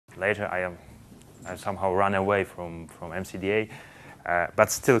later I somehow run away from MCDA,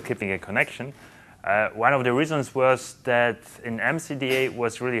 but still keeping a connection. One of the reasons was that in MCDA it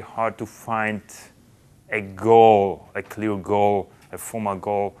was really hard to find a goal, a clear goal, a formal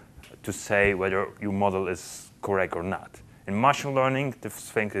goal to say whether your model is correct or not. In machine learning,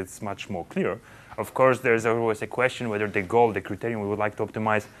 this thing is much more clear. Of course, there's always a question whether the goal, the criterion we would like to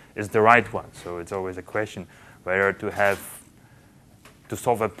optimize is the right one. So it's always a question whether to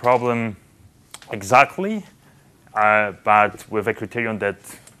solve a problem exactly, but with a criterion that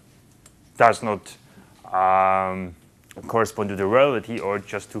does not correspond to the reality, or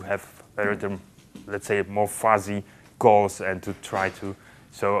just to have better, let's say, more fuzzy goals and to try to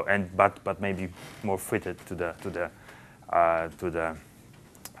but maybe more fitted to the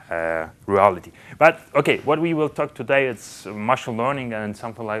reality. But okay, what we will talk today is machine learning, and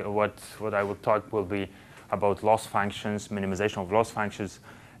something like what I will talk will be about loss functions, minimization of loss functions,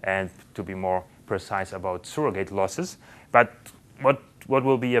 and to be more precise about surrogate losses. But what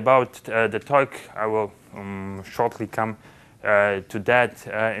will be about the talk, I will shortly come to that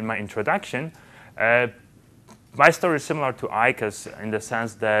in my introduction. My story is similar to Eike's in the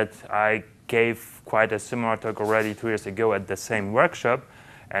sense that I gave quite a similar talk already 2 years ago at the same workshop,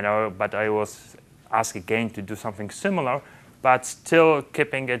 but I was asked again to do something similar, but still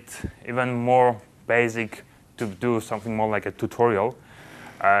keeping it even more basic, to do something more like a tutorial.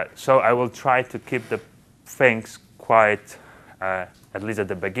 So I will try to keep the things quite, at least at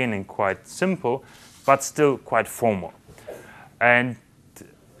the beginning, quite simple, but still quite formal. And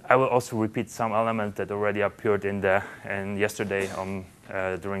I will also repeat some elements that already appeared yesterday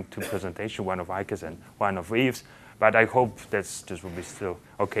during 2 presentations, one of Eike's and one of Yves. But I hope this will be still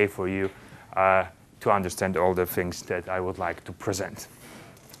okay for you to understand all the things that I would like to present.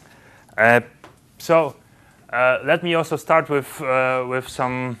 So let me also start with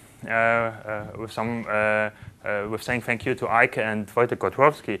saying thank you to Eike and Wojtek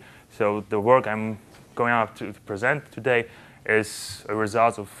Kotłowski. So the work I'm going out to present today is a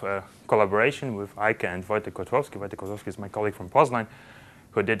result of collaboration with Eike and Wojtek Kotłowski. Wojtek Kotłowski is my colleague from Poznań,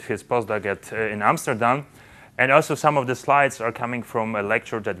 who did his postdoc in Amsterdam. And also some of the slides are coming from a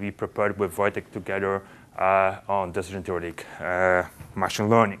lecture that we prepared with Wojtek together on decision theoretic machine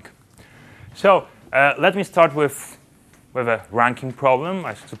learning. So let me start with a ranking problem.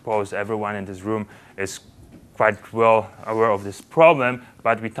 I suppose everyone in this room is quite well aware of this problem,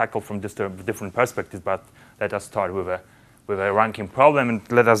 but we tackle from different perspectives. But let us start with a ranking problem,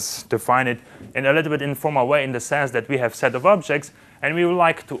 and let us define it in a little bit informal way, in the sense that we have a set of objects, and we would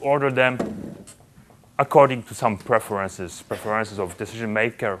like to order them according to some preferences of decision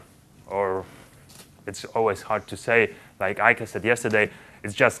maker, or it's always hard to say. Like Eike said yesterday,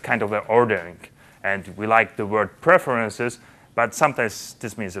 it's just kind of an ordering. And we like the word preferences, but sometimes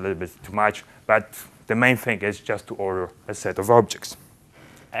this means a little bit too much. But the main thing is just to order a set of objects.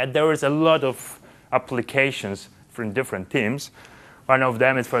 And there is a lot of applications from different teams. One of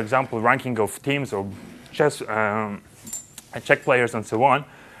them is, for example, ranking of teams or chess, check players and so on.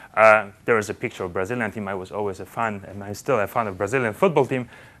 There is a picture of Brazilian team. I was always a fan, and I'm still a fan of Brazilian football team.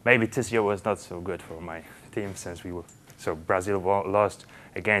 Maybe this year was not so good for my team, since Brazil lost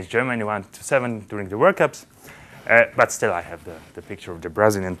against Germany 1-7 during the World Cups. But still, I have the picture of the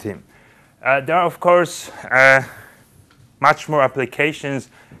Brazilian team. There are, of course, much more applications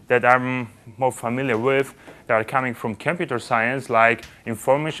that I'm more familiar with that are coming from computer science, like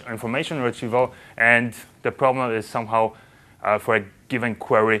information retrieval. And the problem is somehow, for a given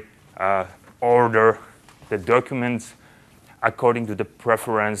query, order the documents according to the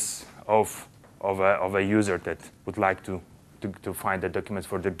preference of a user that would like to find the documents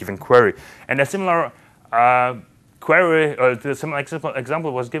for the given query. And a similar query, or the similar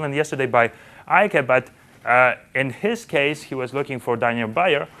example was given yesterday by Eike, but in his case, he was looking for Daniel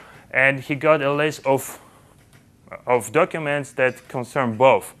Bayer, and he got a list of documents that concern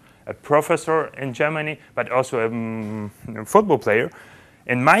both a professor in Germany, but also a football player.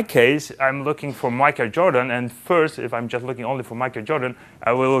 In my case, I'm looking for Michael Jordan, and first, if I'm just looking only for Michael Jordan,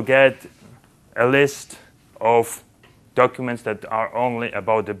 I will get a list of documents that are only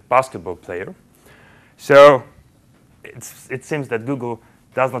about the basketball player. So it seems that Google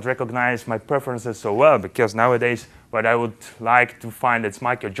does not recognize my preferences so well, because nowadays what I would like to find is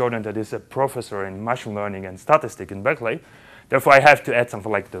Michael Jordan, that is a professor in machine learning and statistics in Berkeley. Therefore, I have to add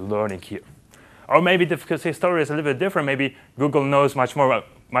something like the learning here. Or maybe because his story is a little bit different, maybe Google knows much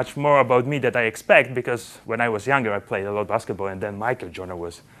more about me than I expect, because when I was younger, I played a lot of basketball, and then Michael Jordan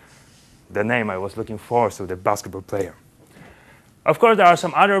was the name I was looking for, so the basketball player. Of course, there are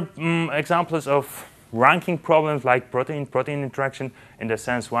some other examples of ranking problems like protein-protein interaction, in the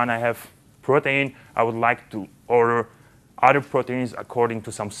sense when I have protein, I would like to order other proteins according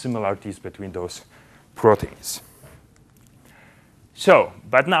to some similarities between those proteins. So,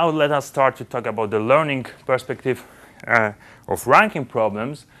 but now let us start to talk about the learning perspective of ranking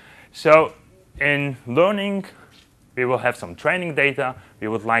problems. So, in learning, we will have some training data. We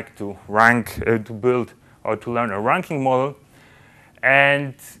would like to rank, to build or to learn a ranking model,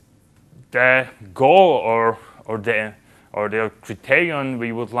 and the goal or the criterion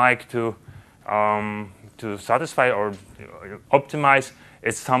we would like to satisfy or optimize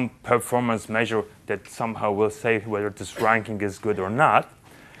is some performance measure that somehow will say whether this ranking is good or not.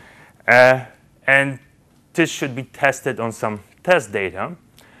 And this should be tested on some test data.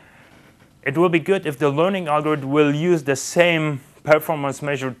 It will be good if the learning algorithm will use the same performance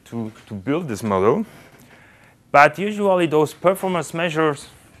measure to build this model. But usually those performance measures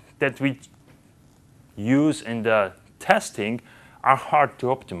that we use in the testing are hard to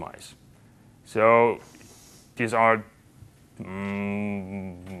optimize. So these are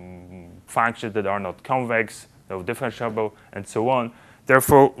functions that are not convex, no differentiable, and so on.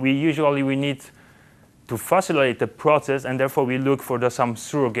 Therefore, we need to facilitate the process, and therefore we look for some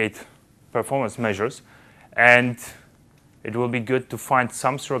surrogate performance measures. And it will be good to find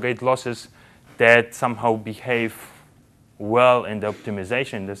some surrogate losses that somehow behave well in the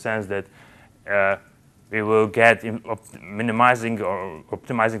optimization, in the sense that we will get, minimizing or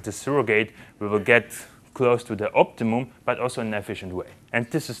optimizing the surrogate, we will get close to the optimum, but also in an efficient way. And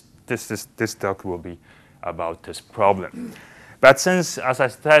this talk will be about this problem. But since, as I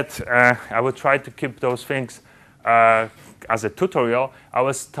said, I will try to keep those things as a tutorial, I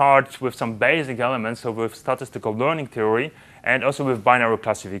will start with some basic elements, so with statistical learning theory and also with binary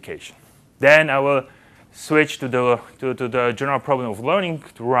classification. Then I will switch to the general problem of learning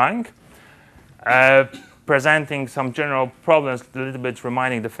to rank, presenting some general problems, a little bit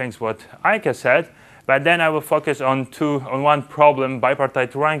reminding the things what Eike said. But then I will focus on one problem,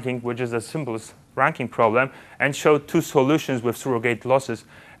 bipartite ranking, which is the simplest ranking problem, and show two solutions with surrogate losses,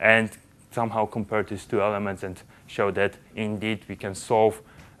 and somehow compare these two elements and show that indeed we can solve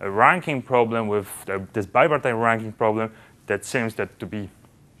a ranking problem with this bipartite ranking problem that seems to be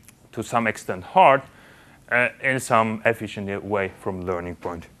to some extent hard in some efficient way from learning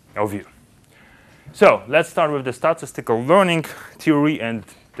point of view. So let's start with the statistical learning theory and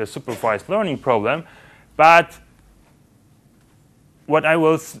the supervised learning problem. But I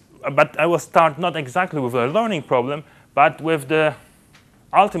will start not exactly with a learning problem, but with the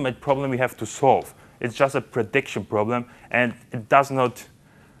ultimate problem we have to solve. It's just a prediction problem, and it does not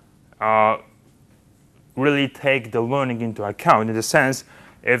really take the learning into account, in the sense,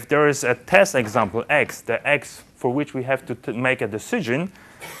 if there is a test example x, the x for which we have to make a decision,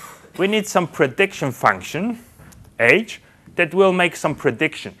 we need some prediction function, h, that will make some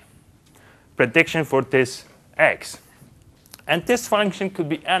prediction for this x. And this function could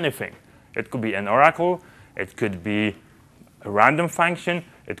be anything. It could be an oracle, it could be a random function,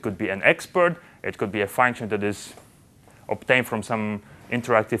 it could be an expert, it could be a function that is obtained from some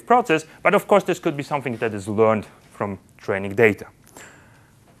interactive process, but of course this could be something that is learned from training data.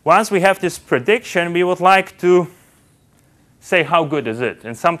 Once we have this prediction, we would like to say how good is it.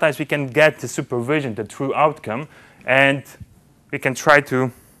 And sometimes we can get the supervision, the true outcome, and we can try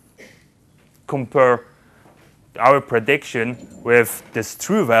to compare our prediction with this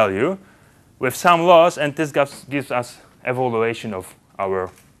true value with some loss, and this gives us evaluation of our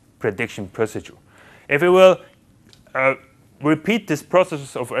prediction procedure. If we will repeat this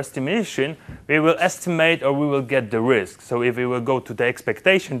process of estimation, we will estimate or we will get the risk. So if we will go to the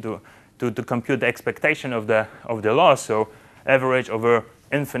expectation to compute the expectation of the loss, so average over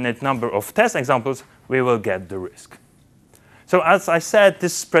infinite number of test examples, we will get the risk. So as I said,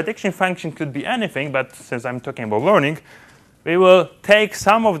 this prediction function could be anything, but since I'm talking about learning, we will take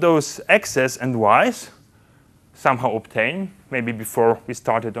some of those x's and y's, somehow obtain, maybe before we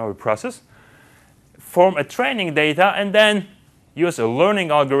started our process, form a training data, and then use a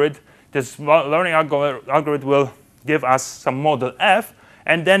learning algorithm. This learning algorithm will give us some model f,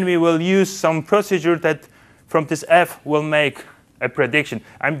 and then we will use some procedure that from this f will make a prediction.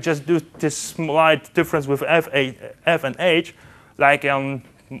 I'm just do this slight difference with f and h, like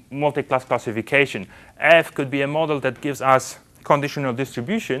multi-class classification. F could be a model that gives us conditional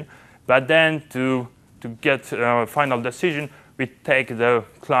distribution, but then to get a final decision, we take the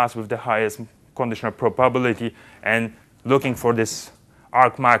class with the highest conditional probability, and looking for this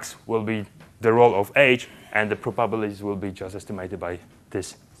argmax will be the role of h, and the probabilities will be just estimated by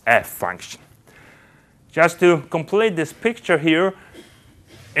this f function. Just to complete this picture here,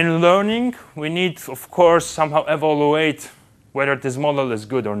 In learning, we need, of course, somehow evaluate whether this model is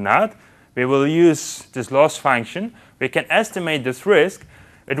good or not. We will use this loss function. We can estimate this risk.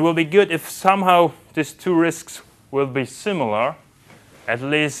 It will be good if somehow these two risks will be similar, at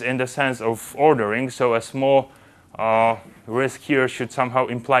least in the sense of ordering. So a small risk here should somehow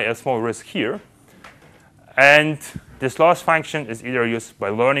imply a small risk here. And this loss function is either used by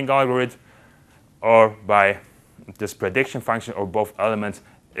learning algorithm or by this prediction function, or both elements.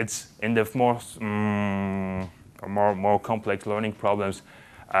 It's in the more complex learning problems.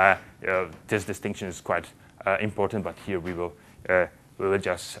 This distinction is quite important, but here we will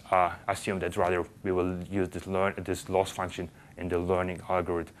just assume that rather we will use this loss function in the learning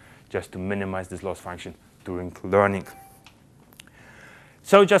algorithm just to minimize this loss function during learning.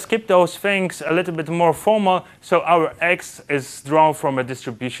 So just keep those things a little bit more formal. So our x is drawn from a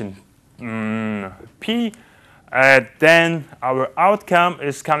distribution P. Then our outcome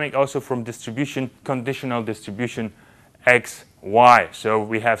is coming also from conditional distribution x, y. So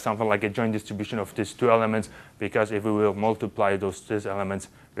we have something like a joint distribution of these two elements, because if we will multiply these elements,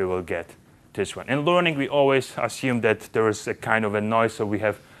 we will get this one. In learning, we always assume that there is a kind of a noise, so we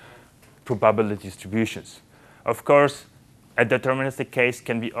have probability distributions. Of course, a deterministic case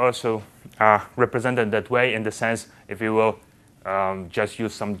can be also represented that way, in the sense if we will just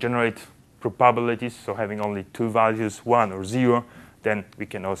use some generate probabilities, so having only two values, 1 or 0, then we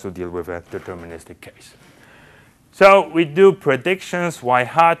can also deal with a deterministic case. So we do predictions y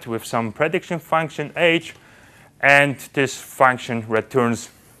hat with some prediction function h, and this function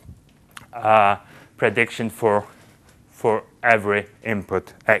returns prediction for every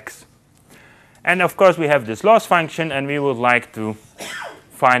input x. And of course we have this loss function, and we would like to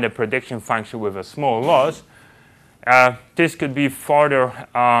find a prediction function with a small loss. This could be further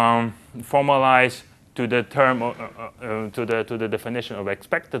formalized to the term to the definition of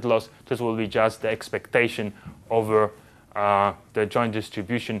expected loss. This will be just the expectation over the joint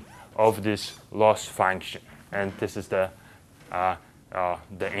distribution of this loss function, and this is the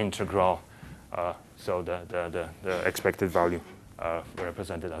integral. So the expected value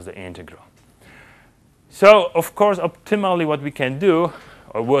represented as the integral. So of course, optimally, what we can do,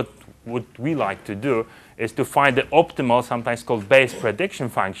 or what would we like to do, is to find the optimal, sometimes called base prediction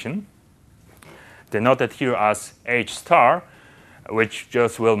function, denoted here as h star, which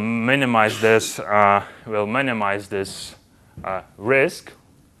just will minimize this risk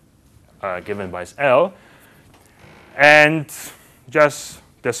given by L, and just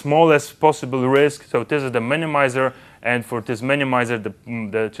the smallest possible risk. So this is the minimizer, and for this minimizer,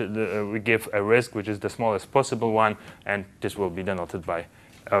 we give a risk which is the smallest possible one, and this will be denoted by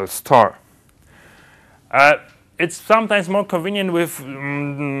L star. It's sometimes more convenient with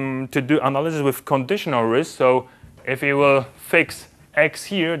to do analysis with conditional risk. So if we will fix x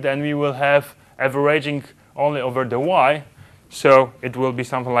here, then we will have averaging only over the y. So it will be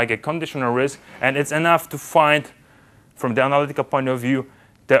something like a conditional risk, and it's enough to find, from the analytical point of view,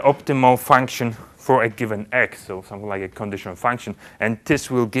 the optimal function for a given x. So something like a conditional function, and this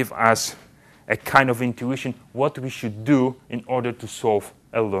will give us a kind of intuition what we should do in order to solve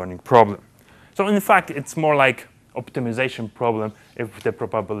a learning problem. So in fact, it's more like optimization problem if the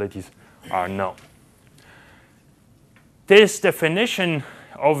probabilities are known. This definition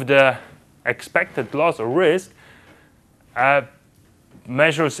of the expected loss or risk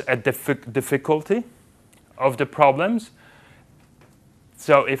measures a difficulty of the problems.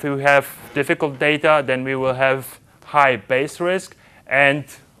 So if we have difficult data, then we will have high base risk, and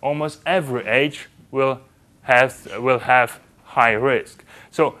almost every age will have high risk.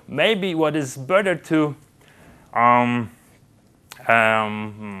 So maybe what is better to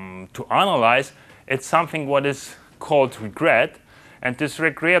analyze, it's something what is called regret, and this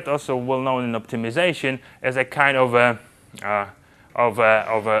regret, also well known in optimization, is a kind of a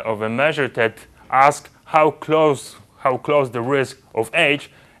measure that asks how close the risk of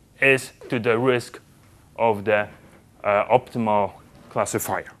age is to the risk of the optimal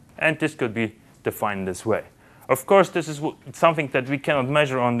classifier, and this could be defined this way. Of course, this is something that we cannot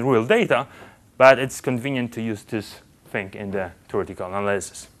measure on real data, but it's convenient to use this thing in the theoretical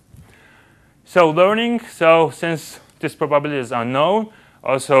analysis. So learning, so since this probability is unknown,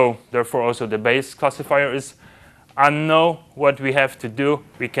 therefore also the base classifier is unknown, what we have to do,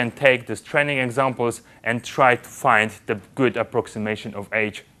 we can take these training examples and try to find the good approximation of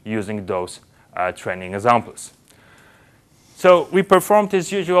age using those training examples. So we perform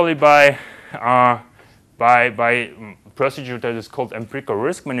this usually by procedure that is called empirical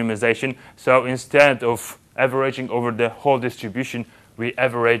risk minimization. So instead of averaging over the whole distribution, we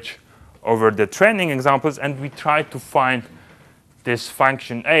average over the training examples, and we try to find this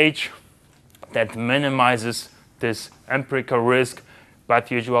function h that minimizes this empirical risk,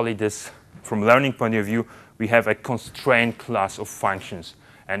 but usually this, from learning point of view, we have a constrained class of functions,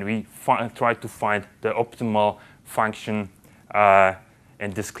 and we try to find the optimal function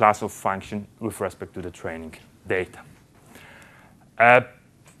in this class of function with respect to the training data.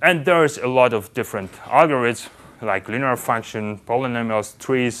 And there's a lot of different algorithms, like linear function, polynomials,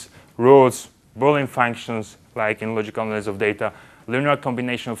 trees, rules, Boolean functions, like in logical analysis of data, linear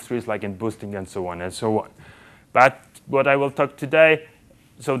combination of trees, like in boosting, and so on and so on. But what I will talk today,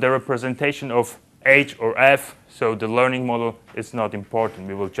 so the representation of H or F, so the learning model is not important.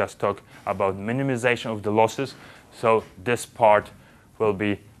 We will just talk about minimization of the losses. So this part will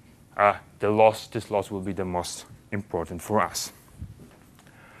be this loss will be the most important for us.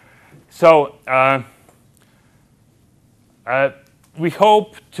 So we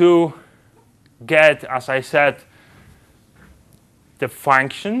hope to get, as I said, the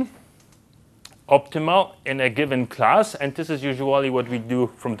function optimal in a given class, and this is usually what we do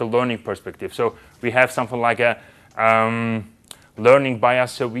from the learning perspective. So we have something like a learning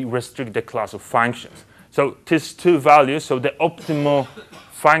bias, so we restrict the class of functions. So these two values, so the optimal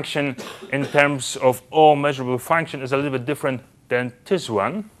function in terms of all measurable function is a little bit different than this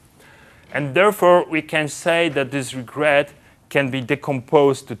one. And therefore, we can say that this regret can be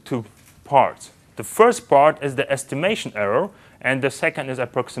decomposed to two parts. The first part is the estimation error, and the second is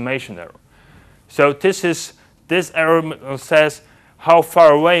approximation error. So this error says how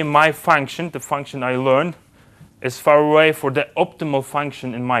far away my function, the function I learned, is far away for the optimal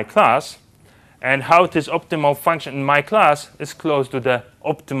function in my class, and how this optimal function in my class is close to the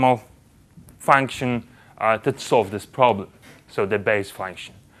optimal function that solves this problem, so the base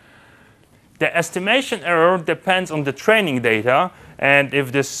function. The estimation error depends on the training data, and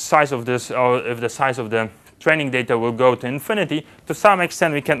if the size of the training data will go to infinity, to some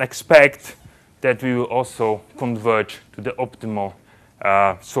extent we can expect that we will also converge to the optimal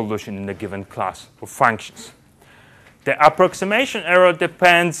solution in the given class of functions. The approximation error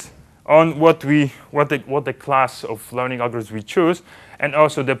depends on what the class of learning algorithms we choose, and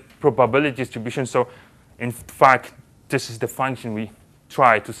also the probability distribution. So in fact, this is the function we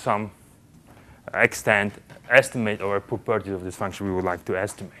try to some extent estimate, or a property of this function we would like to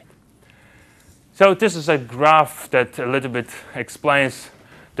estimate. So this is a graph that a little bit explains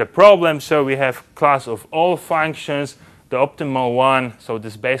the problem. So we have class of all functions, the optimal one, so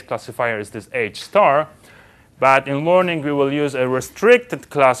this base classifier is this H star. But in learning, we will use a restricted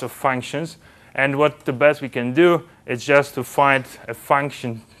class of functions. And what the best we can do is just to find a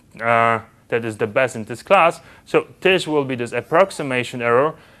function that is the best in this class. So this will be this approximation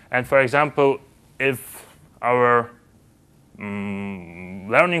error. And for example, if our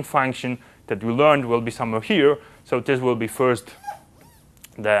learning function that we learned will be somewhere here, so this will be first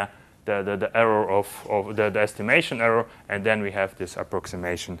the error of the estimation error, and then we have this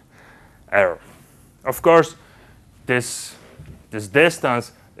approximation error. Of course, this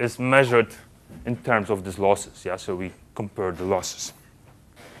distance is measured in terms of these losses. Yeah, so we compare the losses.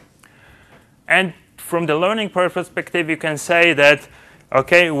 And from the learning perspective, you can say that,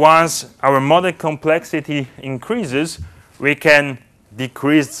 okay, once our model complexity increases, we can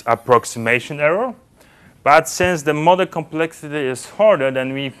decrease approximation error. But since the model complexity is harder,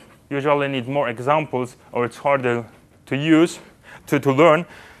 then we usually need more examples, or it's harder to use, to learn,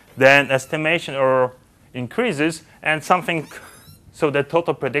 then estimation error increases, and so the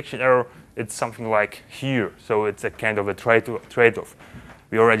total prediction error, it's something like here. So it's a kind of a trade-off.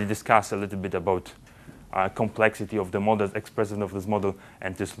 We already discussed a little bit about complexity of the models, expression of this model,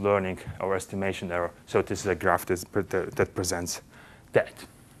 and this learning or estimation error. So this is a graph that presents that.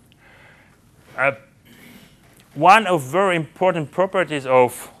 One of very important properties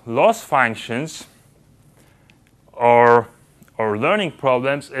of loss functions or learning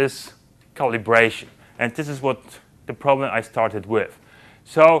problems is calibration. And this is what the problem I started with.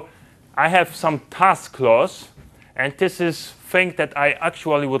 So I have some task loss, and this is thing that I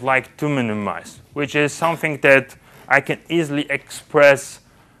actually would like to minimize, which is something that I can easily express,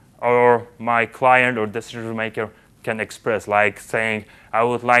 or my client or decision maker can express, like saying, I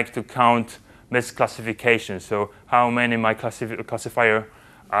would like to count misclassification, so how many my classifier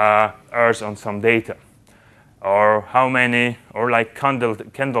errs on some data, or how many, or like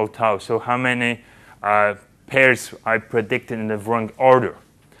Kendall tau, so how many pairs I predicted in the wrong order.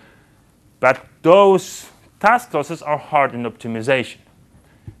 But those task losses are hard in optimization.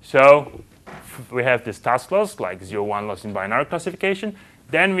 So we have this task loss, like 0-1 loss in binary classification.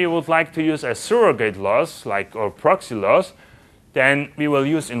 Then we would like to use a surrogate loss, or proxy loss. Then we will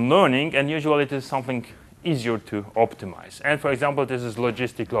use in learning, and usually it is something easier to optimize. And for example, this is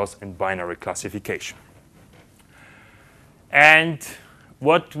logistic loss and binary classification. And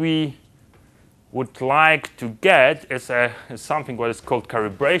what we would like to get is something what is called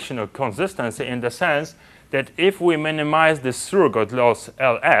calibration or consistency, in the sense that if we minimize the surrogate loss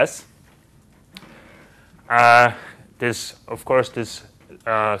LS, of course, this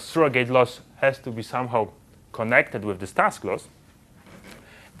surrogate loss has to be somehow connected with this task loss.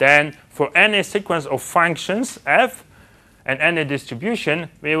 Then for any sequence of functions f and any distribution,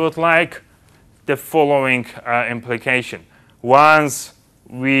 we would like the following implication. Once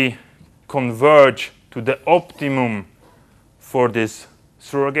we converge to the optimum for this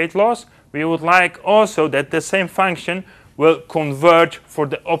surrogate loss, we would like also that the same function will converge for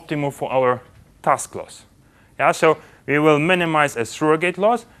the optimum for our task loss. Yeah, so we will minimize a surrogate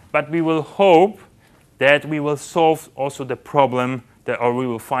loss, but we will hope that we will solve also the problem or we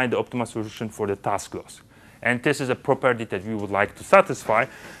will find the optimal solution for the task loss. And this is a property that we would like to satisfy.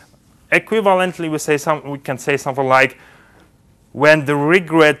 Equivalently, we can say something like, when the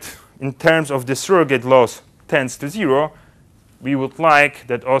regret in terms of the surrogate loss tends to 0, we would like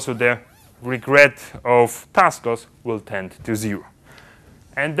that also the regret of task loss will tend to 0.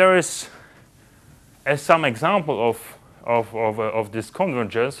 And there is some example of this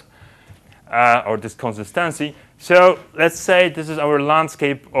convergence or this consistency. So let's say this is our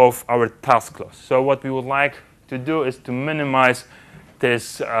landscape of our task loss. So what we would like to do is to minimize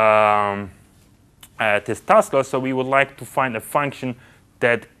this, this task loss. So we would like to find a function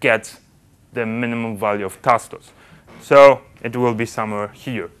that gets the minimum value of task loss. So it will be somewhere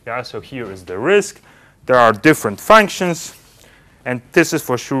here. Yeah? So here is the risk. There are different functions. And this is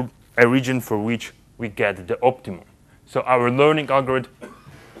for sure a region for which we get the optimum. So our learning algorithm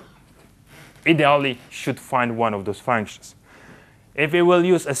ideally should find one of those functions. If we will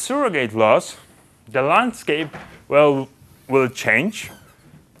use a surrogate loss, the landscape will change.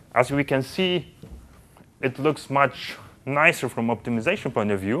 As we can see, it looks much nicer from optimization point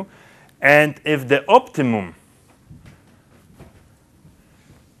of view. And if the optimum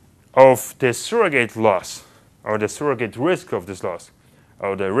of the surrogate loss, or the surrogate risk of this loss,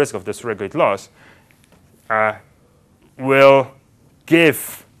 or the risk of the surrogate loss, will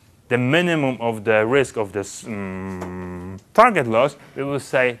give the minimum of the risk of this target loss, we will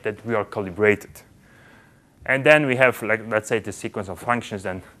say that we are calibrated. And then we have, like, let's say, the sequence of functions,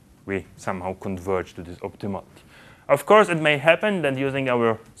 then we somehow converge to this optimality. Of course, it may happen that using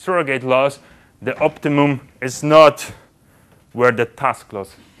our surrogate loss, the optimum is not where the task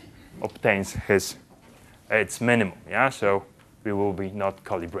loss obtains its minimum. Yeah? So we will be not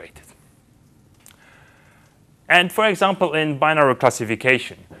calibrated. And for example, in binary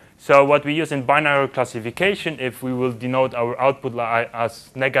classification. So what we use in binary classification, if we will denote our output as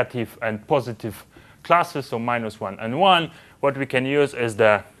negative and positive classes, so -1 and 1, what we can use is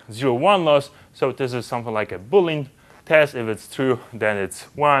the 0-1 loss. So this is something like a Boolean test. If it's true, then it's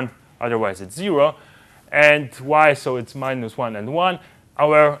 1. Otherwise, it's 0. And why? So it's -1 and 1.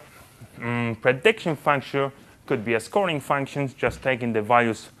 Our prediction function could be a scoring function, just taking the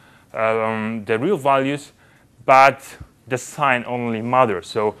values, the real values, but the sign only matters.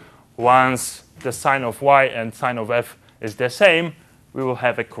 So once the sign of y and sign of f is the same, we will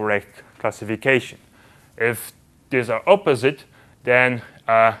have a correct classification. If these are opposite, then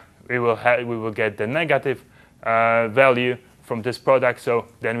we will get the negative value from this product. So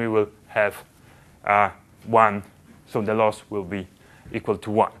then we will have 1. So the loss will be equal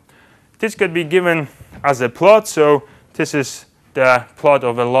to 1. This could be given as a plot. So this is the plot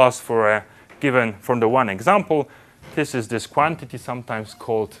of a loss for given from the one example. This is this quantity, sometimes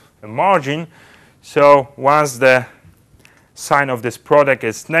called a margin. So once the sign of this product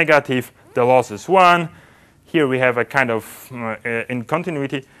is negative, the loss is 1. Here we have a kind of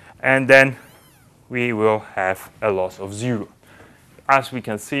incontinuity, and then we will have a loss of 0. As we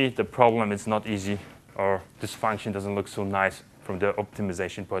can see, the problem is not easy, or this function doesn't look so nice from the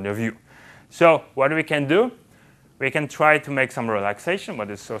optimization point of view. So what we can do, we can try to make some relaxation, but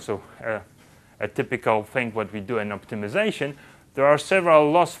it's also a typical thing what we do in optimization. There are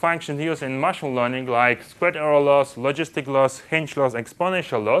several loss functions used in machine learning, like squared error loss, logistic loss, hinge loss,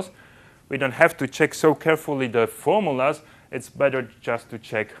 exponential loss. We don't have to check so carefully the formulas. It's better just to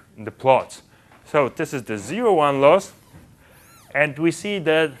check the plots. So this is the 0-1 loss. And we see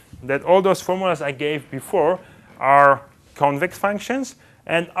that all those formulas I gave before are convex functions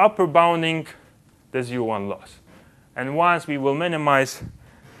and upper bounding the 0-1 loss. And once we will minimize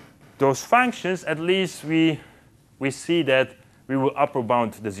those functions, at least we see that we will upper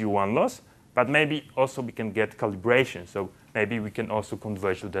bound the 0-1 loss, but maybe also we can get calibration. So maybe we can also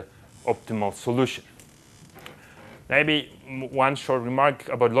converge to the optimal solution. Maybe one short remark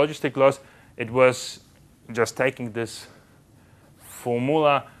about logistic loss. It was just taking this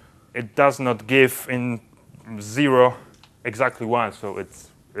formula. It does not give in 0 exactly 1, so it's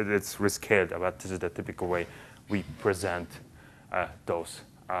rescaled, but this is the typical way we present those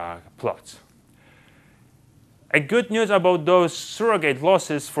plots. A good news about those surrogate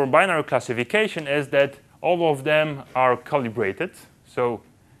losses for binary classification is that all of them are calibrated. So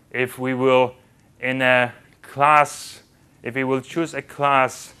if we will choose a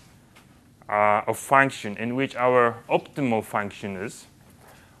class of function in which our optimal function is,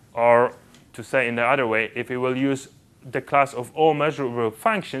 or to say in the other way, if we will use the class of all measurable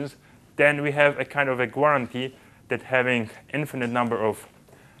functions, then we have a kind of a guarantee that having infinite number of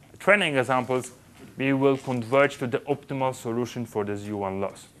training examples, we will converge to the optimal solution for this U1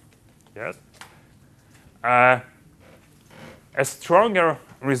 loss. Yes? A stronger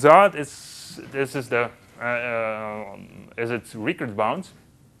result is its recurrence bounds,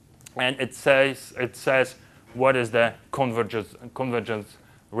 and it says what is the convergence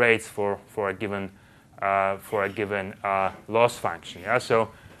rates for a given loss function. Yeah? So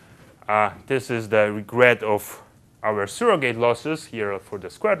this is the regret of our surrogate losses, here for the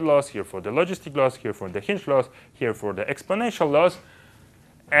squared loss, here for the logistic loss, here for the hinge loss, here for the exponential loss.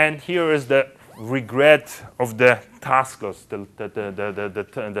 And here is the regret of the task loss, the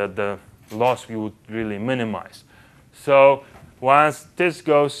loss we would really minimize. So once this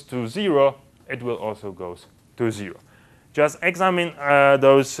goes to 0, it will also go to 0. Just examine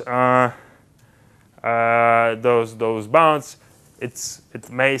those bounds. It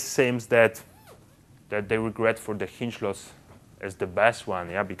may seem that the regret for the hinge loss is the best one,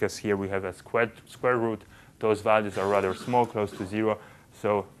 yeah, because here we have a square root. Those values are rather small, close to 0.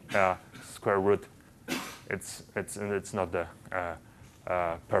 So square root, it's not the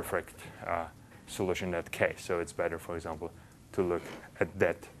perfect solution in that case. So it's better, for example, to look at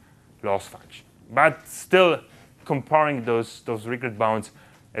that loss function. But still, comparing those regret bounds,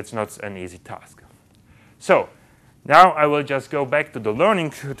 it's not an easy task. So now I will just go back to the learning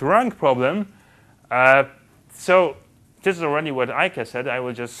to rank problem. So this is already what Ike said. I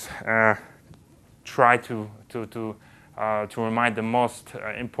will just try to remind the most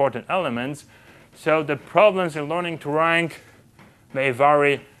important elements. So the problems in learning to rank may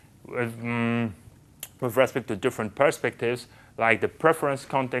vary with respect to different perspectives, like the preference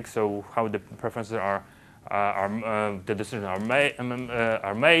context, so how the preferences the decisions are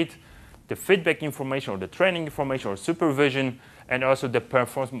made, the feedback information or the training information or supervision, and also the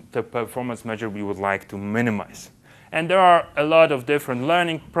performance measure we would like to minimize. And there are a lot of different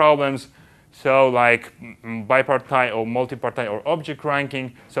learning problems, so like bipartite or multipartite or object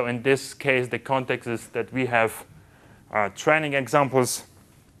ranking. So in this case, the context is that we have training examples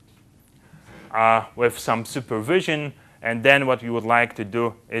with some supervision, and then what we would like to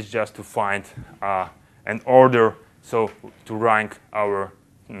do is just to find an order, so to rank our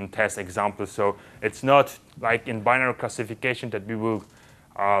test examples. So it's not like in binary classification that we will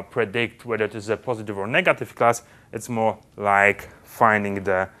predict whether it is a positive or negative class. It's more like finding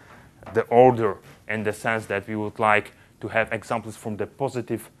the order, in the sense that we would like to have examples from the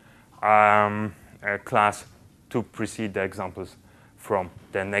positive class to precede the examples from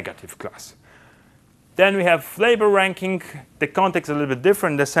the negative class. Then we have label ranking. The context is a little bit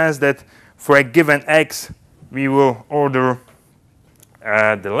different in the sense that for a given x, we will order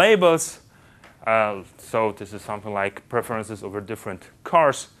the labels. So this is something like preferences over different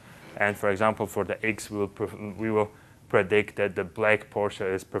cars. And for example, for the x, we will predict that the black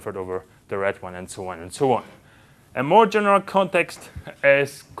Porsche is preferred over the red one, and so on and so on. A more general context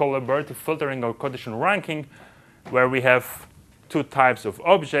is collaborative filtering or conditional ranking, where we have two types of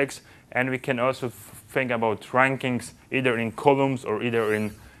objects, and we can also think about rankings either in columns or either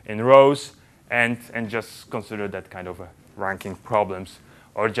in rows, and just consider that kind of ranking problems,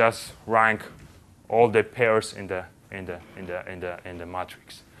 or just rank all the pairs in the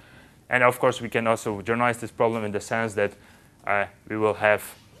matrix. And of course, we can also generalize this problem in the sense that we will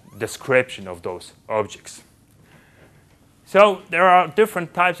have description of those objects. So there are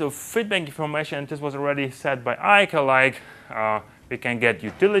different types of feedback information, and this was already said by Ike, like we can get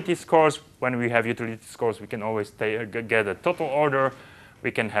utility scores. When we have utility scores, we can always get a total order.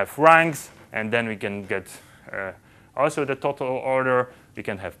 We can have ranks, and then we can get also the total order. We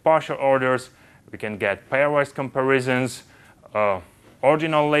can have partial orders. We can get pairwise comparisons,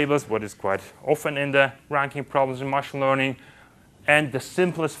 ordinal labels, what is quite often in the ranking problems in machine learning, and the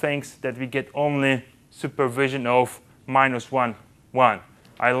simplest things that we get only supervision of -1, 1.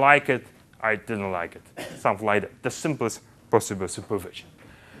 I like it, I didn't like it, something like that. The simplest possible supervision.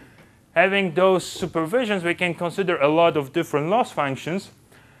 having those supervisions, we can consider a lot of different loss functions.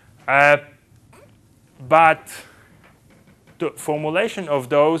 But the formulation of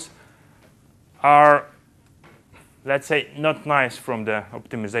those are, let's say, not nice from the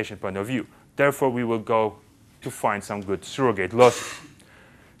optimization point of view. Therefore, we will go to find some good surrogate losses.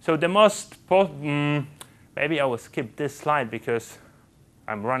 So the most, maybe I will skip this slide because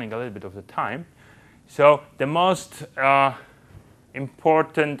I'm running a little bit of the time. So the most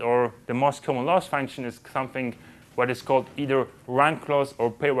important or the most common loss function is something what is called either rank loss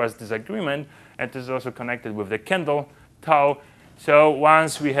or pairwise disagreement, and this is also connected with the Kendall tau. So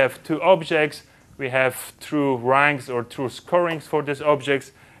once we have two objects, we have true ranks or true scorings for these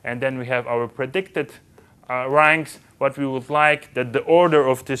objects, and then we have our predicted ranks. What we would like that the order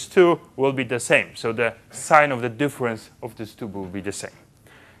of these two will be the same. So the sign of the difference of these two will be the same.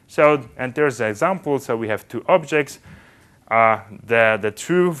 So, and there's an example. So we have two objects. The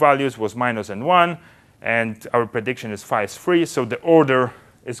true values was -1 and 1, and our prediction is 5, 3. So the order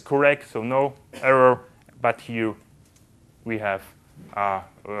is correct, so no error. But here we have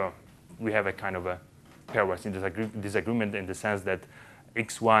a kind of a pairwise disagreement in the sense that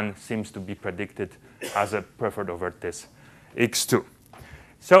x1 seems to be predicted as a preferred over this x2.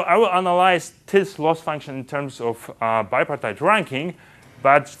 So I will analyze this loss function in terms of bipartite ranking,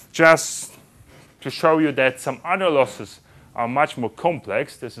 but just to show you that some other losses are much more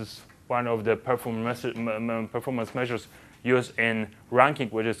complex. This is one of the performance measures used in ranking,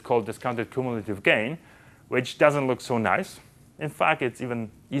 which is called discounted cumulative gain, which doesn't look so nice. In fact, it's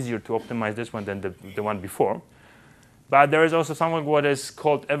even easier to optimize this one than the one before. But there is also something what is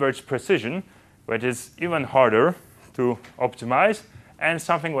called average precision, which is even harder to optimize, and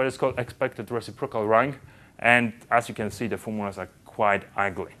something what is called expected reciprocal rank. And as you can see, the formulas are quite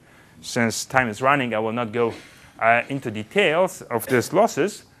ugly. Since time is running, I will not go into details of these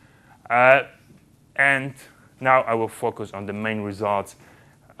losses. And now I will focus on the main results.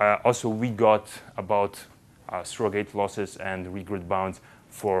 Also, we got about surrogate losses and regret bounds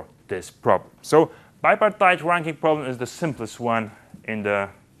for this problem. So bipartite ranking problem is the simplest one in the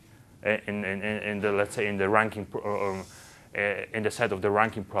let's say in the ranking in the set of the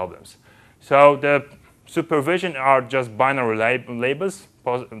ranking problems. So the supervision are just binary labels,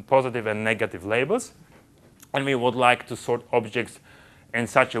 positive and negative labels, and we would like to sort objects in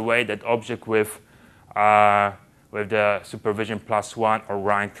such a way that object with the supervision +1 are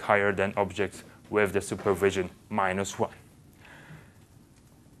ranked higher than objects with the supervision -1.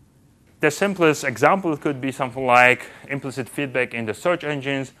 The simplest example could be something like implicit feedback in the search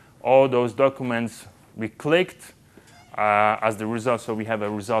engines. All those documents we clicked as the result. So we have a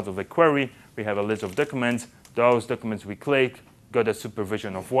result of a query. We have a list of documents. Those documents we click got a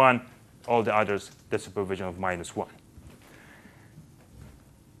supervision of 1. All the others, the supervision of -1.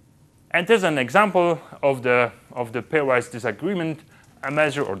 And there's an example of the pairwise disagreement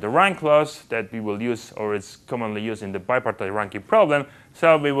measure or the rank loss that we will use, or is commonly used in the bipartite ranking problem.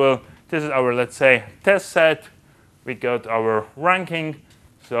 So we will, this is our, let's say, test set. We got our ranking.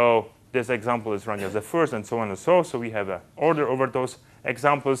 So this example is ranked as the first and so on and so. So we have an order over those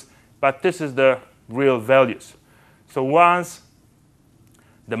examples. But this is the real values. So once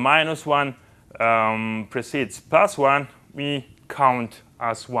the -1 precedes +1, we count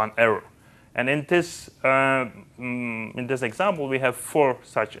as one error. And in this example, we have 4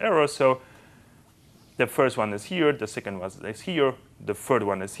 such errors. So the first one is here, the second one is here, the third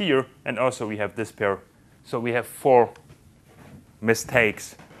one is here, and also we have this pair. So we have 4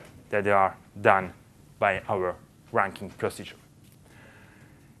 mistakes that are done by our ranking procedure.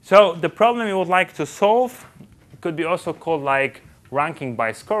 So the problem we would like to solve could be also called like ranking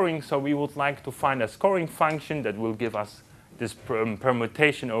by scoring. So we would like to find a scoring function that will give us this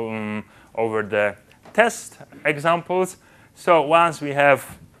permutation over the test examples. So once we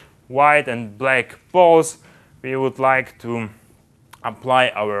have white and black balls, we would like to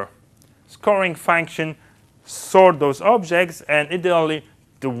apply our scoring function, sort those objects, and ideally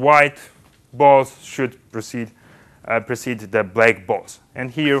the white balls should precede the black balls.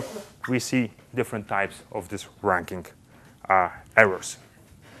 And here we see different types of this ranking errors.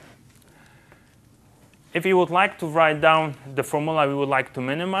 If you would like to write down the formula we would like to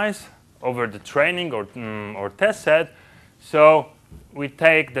minimize over the training or test set, so we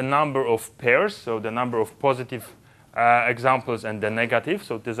take the number of pairs, so the number of positive examples and the negative.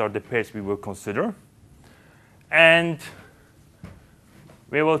 So these are the pairs we will consider. And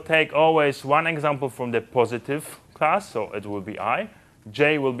we will take always one example from the positive class, so it will be I.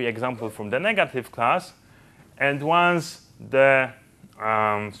 J will be example from the negative class. And once the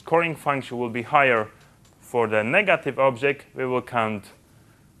scoring function will be higher for the negative object, we will count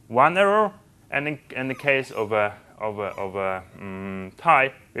one error, and in the case of a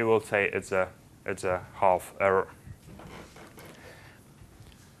tie, we will say it's a half error.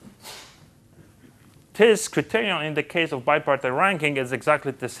 This criterion in the case of bipartite ranking is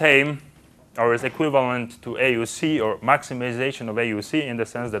exactly the same, or is equivalent to AUC, or maximization of AUC, in the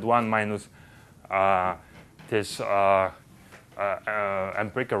sense that 1 minus this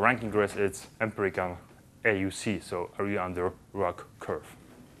empirical ranking risk is empirical AUC, so area under ROC curve.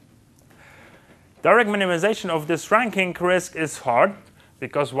 Direct minimization of this ranking risk is hard,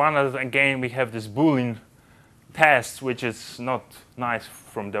 because again, we have this Boolean test, which is not nice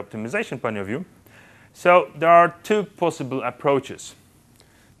from the optimization point of view. So there are two possible approaches.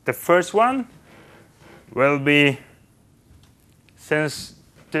 The first one will be, since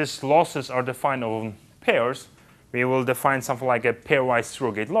these losses are defined on pairs, we will define something like a pairwise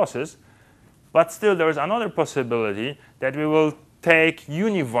surrogate losses. But still, there is another possibility that we will take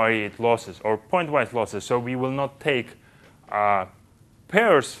univariate losses or pointwise losses. So we will not take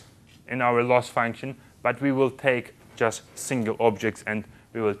pairs in our loss function, but we will take just single objects, and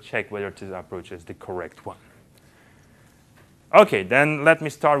we will check whether this approach is the correct one. OK, then let me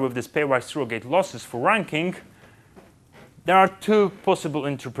start with this pairwise surrogate losses for ranking. There are two possible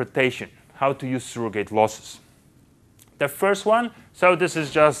interpretations how to use surrogate losses. The first one, so this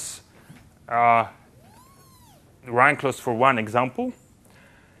is just rank loss for one example.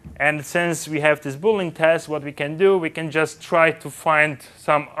 And since we have this Boolean test, what we can do, we can just try to find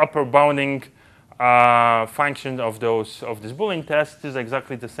some upper bounding function of this Boolean test. This is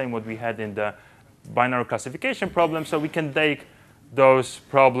exactly the same what we had in the binary classification problem. So we can take those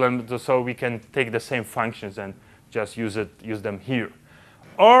problems, so we can take the same functions and just use them here.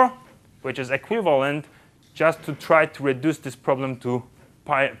 Or, which is equivalent, just to try to reduce this problem to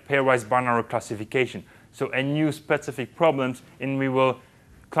pairwise binary classification. So a new specific problems, and we will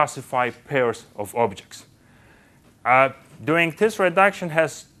classify pairs of objects. Doing this reduction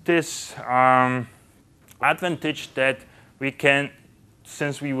has this advantage that we can,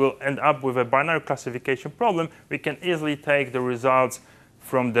 since we will end up with a binary classification problem, we can easily take the results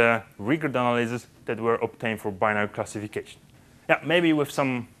from the regret analysis that were obtained for binary classification. Yeah, maybe with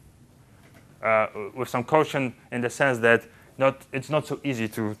some caution, in the sense that it's not so easy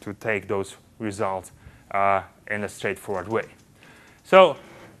to take those results in a straightforward way. So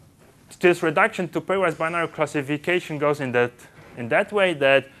this reduction to pairwise binary classification goes in that way,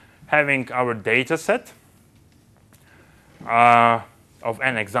 that having our data set of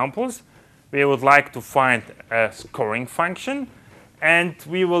n examples, we would like to find a scoring function, and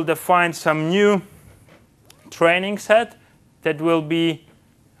we will define some new training set that will be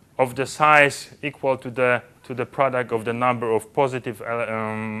of the size equal to the product of the number of positive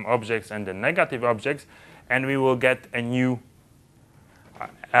objects and the negative objects, and we will get a new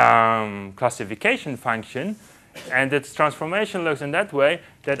classification function. And its transformation looks in that way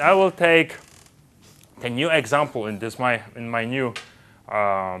that I will take a new example in my new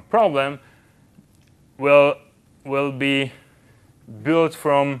problem will be built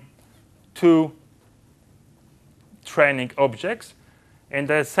from two training objects, in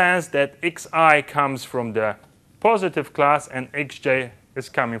the sense that xi comes from the positive class and xj is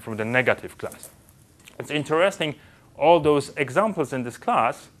coming from the negative class. It's interesting, all those examples in this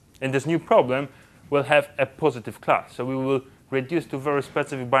class, in this new problem, will have a positive class. So we will reduce to a very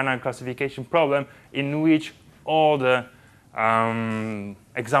specific binary classification problem in which all the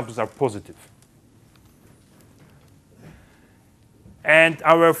examples are positive. And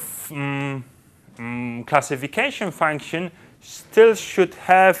our classification function still should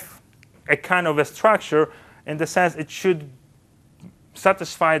have a kind of a structure, in the sense it should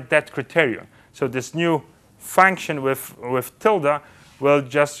satisfy that criterion. So this new function with tilde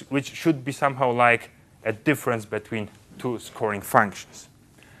which should be somehow like a difference between two scoring functions.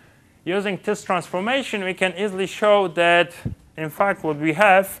 Using this transformation, we can easily show that, in fact, what we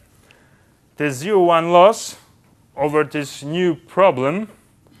have, the 0,1 loss over this new problem,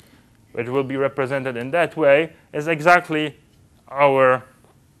 which will be represented in that way, is exactly our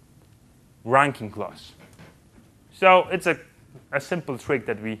ranking loss. So it's a simple trick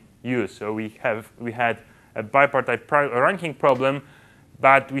that we use. So we had a bipartite ranking problem,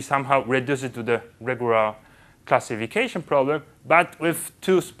 but we somehow reduce it to the regular classification problem, but with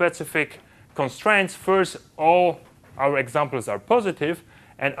two specific constraints. First, all our examples are positive,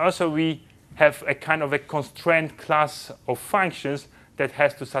 and also we have a kind of a constraint class of functions that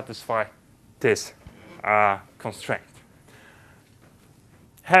has to satisfy this constraint.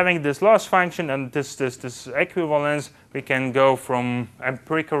 Having this loss function and this equivalence, we can go from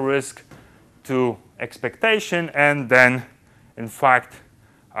empirical risk to expectation, and then, in fact,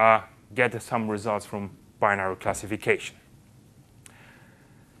 get some results from binary classification.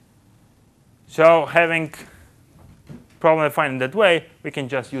 So having problem defined in that way, we can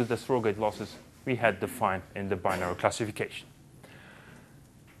just use the surrogate losses we had defined in the binary classification.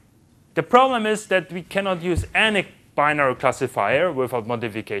 The problem is that we cannot use any binary classifier without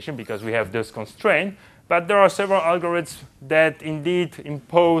modification because we have this constraint, but there are several algorithms that indeed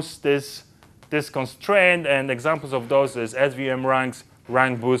impose this constraint, and examples of those is SVM ranks,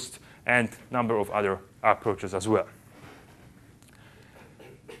 rank boost, and number of other approaches as well.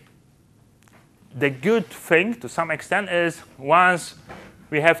 The good thing, to some extent, is once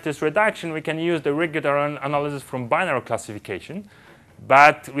we have this reduction, we can use the regular analysis from binary classification,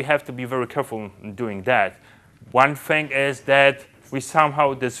 but we have to be very careful in doing that. One thing is that we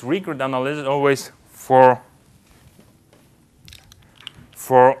somehow, this regret analysis always for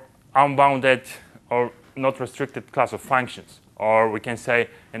unbounded or not restricted class of functions. Or we can say,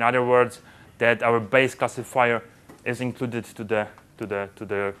 in other words, that our base classifier is included to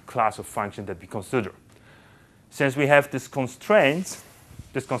the class of function that we consider. Since we have this constraint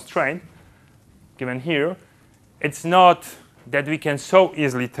given here, it's not that we can so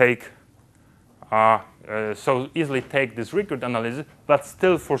easily take this regret analysis, but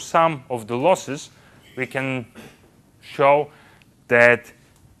still for some of the losses, we can show that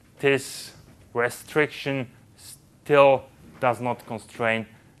this restriction still does not constrain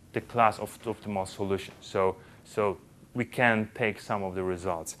the class of the optimal solution. So we can take some of the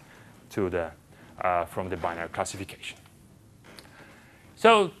results from the binary classification.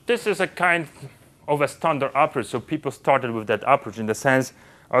 So this is a kind of a standard approach. So people started with that approach in the sense,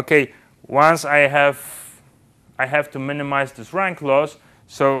 okay, once I have to minimize this rank loss.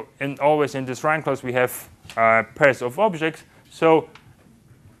 So always in this rank loss we have pairs of objects. So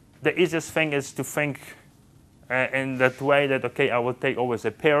the easiest thing is to think in that way that, okay, I will take always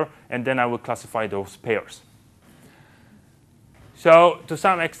a pair, and then I will classify those pairs. So to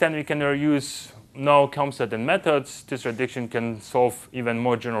some extent, we can use no-Comb-set-in methods. This reduction can solve even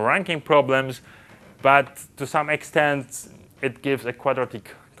more general ranking problems, but to some extent, it gives a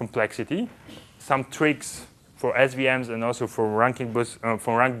quadratic complexity. Some tricks for SVMs and also for rank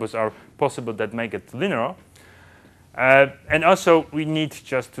boosts are possible that make it linear. And also, we need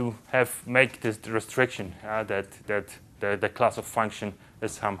just to make this restriction that the class of function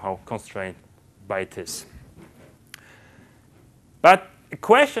is somehow constrained by this. But the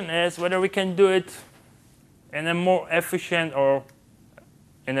question is whether we can do it in a more efficient or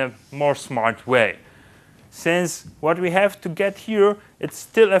in a more smart way. Since what we have to get here, it's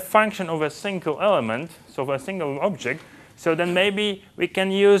still a function of a single element, so of a single object. So then maybe we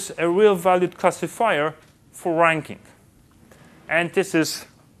can use a real-valued classifier for ranking. And this is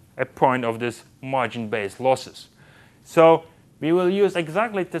a point of this margin-based losses. So we will use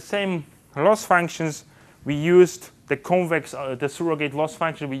exactly the same loss functions we used, the surrogate loss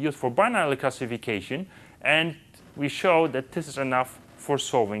function we used for binary classification, and we show that this is enough for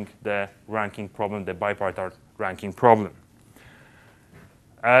solving the ranking problem, the bipartite ranking problem.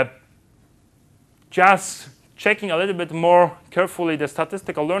 Just checking a little bit more carefully the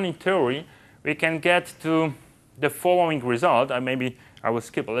statistical learning theory, we can get to the following result. Maybe I will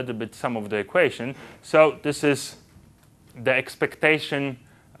skip a little bit some of the equation. So this is the expectation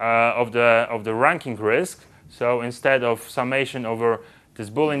of the ranking risk. So instead of summation over this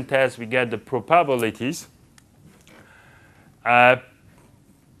Boolean test, we get the probabilities.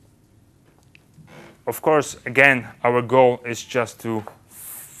 Of course, again, our goal is just to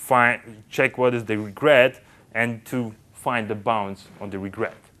check what is the regret and to find the bounds on the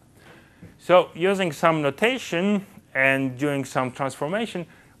regret. So using some notation and doing some transformation,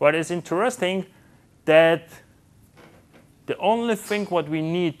 what is interesting that the only thing what we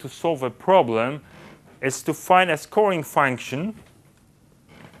need to solve a problem is to find a scoring function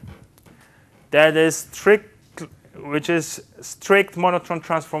that is which is strict monotone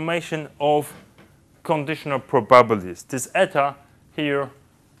transformation of conditional probabilities. This eta here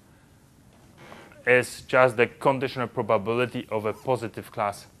is just the conditional probability of a positive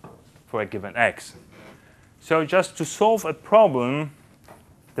class for a given x. So just to solve a problem,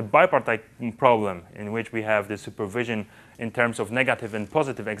 the bipartite problem in which we have the supervision in terms of negative and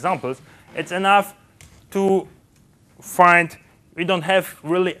positive examples, it's enough to find, we don't have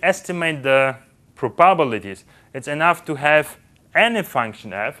really estimate the probabilities. It's enough to have any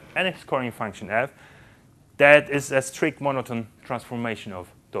function f, any scoring function f, that is a strict monotone transformation of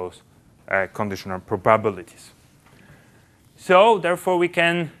those conditional probabilities. So therefore, we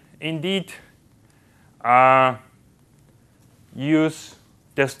can indeed use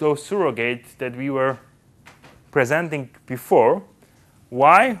those surrogates that we were presenting before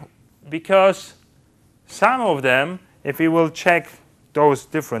Why? Because some of them, if we will check those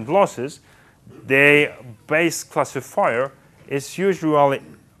different losses, the base classifier is usually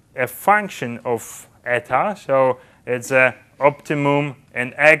a function of eta. So it's an optimum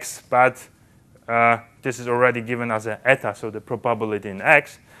in x, but this is already given as an eta, so the probability in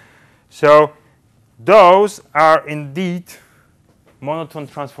x. So those are indeed monotone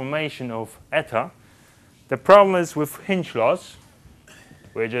transformation of eta. The problem is with hinge loss,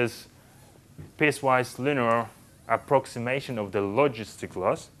 which is piecewise linear approximation of the logistic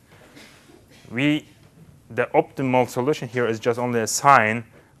loss. The optimal solution here is just only a sign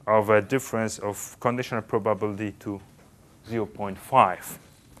of a difference of conditional probability to 0.5.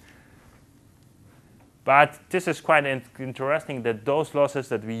 But this is quite interesting that those losses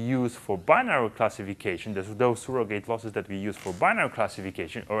that we use for binary classification, those surrogate losses that we use for binary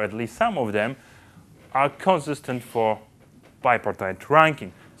classification, or at least some of them, are consistent for bipartite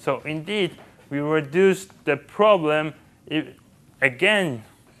ranking. So indeed, we reduced the problem again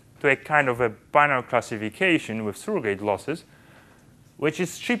to a kind of a binary classification with surrogate losses, which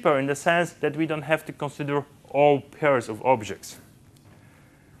is cheaper in the sense that we don't have to consider all pairs of objects.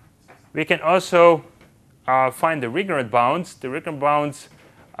 We can also find the recurrent bounds. The recurrent bounds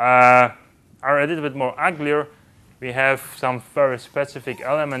are a little bit more uglier. We have some very specific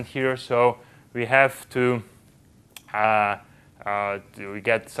element here, so we have to we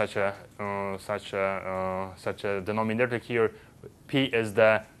get such a denominator here. P is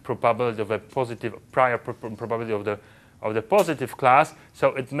the probability of a positive prior probability of the positive class.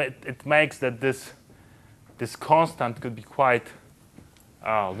 So it makes that this constant could be quite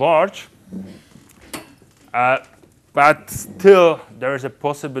large. But still, there is a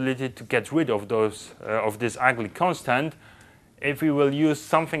possibility to get rid of those of this ugly constant if we will use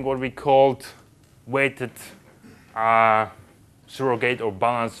something what we called weighted surrogate or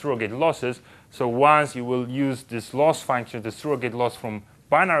balanced surrogate losses. So once you will use this loss function, the surrogate loss from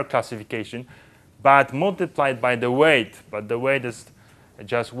binary classification, but multiplied by the weight. But the weight is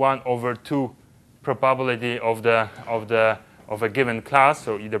just 1/2 probability of a given class,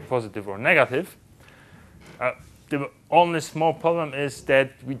 so either positive or negative. The only small problem is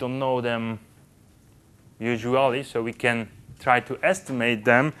that we don't know them usually, so we can try to estimate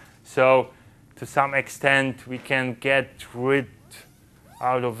them. So to some extent, we can get rid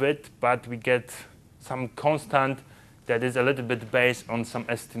out of it, but we get some constant that is a little bit based on some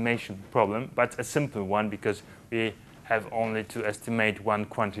estimation problem, but a simple one because we have only to estimate one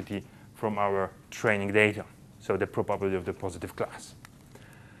quantity from our training data, so the probability of the positive class.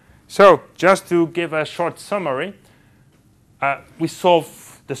 So just to give a short summary, we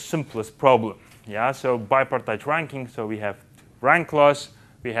solve the simplest problem. Yeah, so bipartite ranking, so we have rank loss.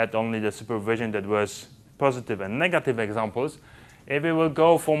 We had only the supervision that was positive and negative examples. If we will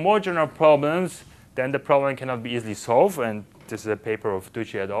go for more general problems, then the problem cannot be easily solved, and this is a paper of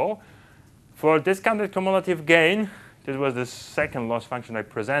Tucci et al. For discounted cumulative gain, this was the second loss function I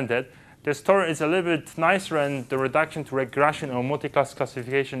presented. The story is a little bit nicer, and the reduction to regression or multi-class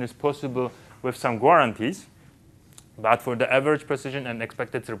classification is possible with some guarantees. But for the average precision and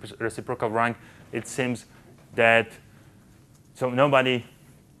expected reciprocal rank, it seems that nobody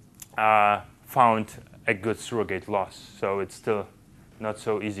found a good surrogate loss. So it's still not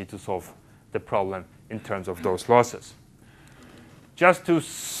so easy to solve the problem in terms of those losses. Just to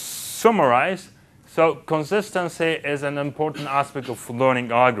summarize, so consistency is an important aspect of learning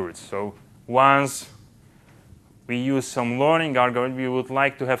algorithms. So once we use some learning algorithm, we would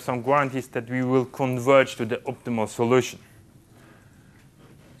like to have some guarantees that we will converge to the optimal solution.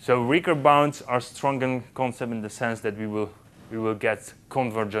 So recurrent bounds are strong in concept in the sense that we will get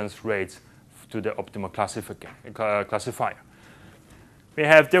convergence rates to the optimal classifier. We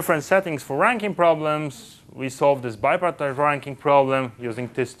have different settings for ranking problems. We solve this bipartite ranking problem using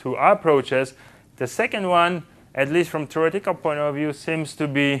these two approaches. The second one, at least from theoretical point of view, seems to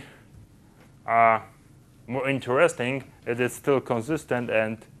be more interesting. It is still consistent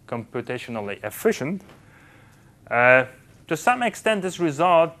and computationally efficient. To some extent, this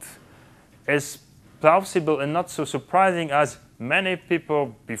result is plausible and not so surprising, as many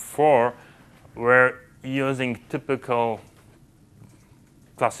people before were using typical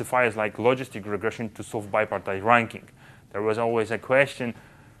classifiers like logistic regression to solve bipartite ranking. There was always a question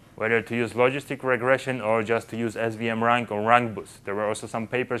whether to use logistic regression or just to use SVM rank or rank boost. There were also some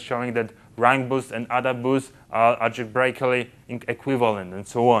papers showing that rank boost and ADA boost are algebraically equivalent and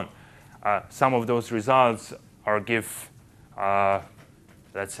so on. Some of those results give,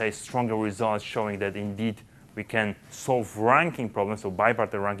 let's say, stronger results showing that indeed we can solve ranking problems, so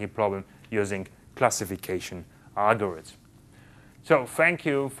bipartite ranking problem, using classification algorithms. So thank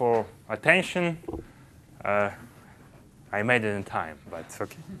you for attention. I made it in time, but it's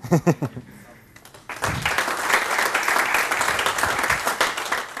OK.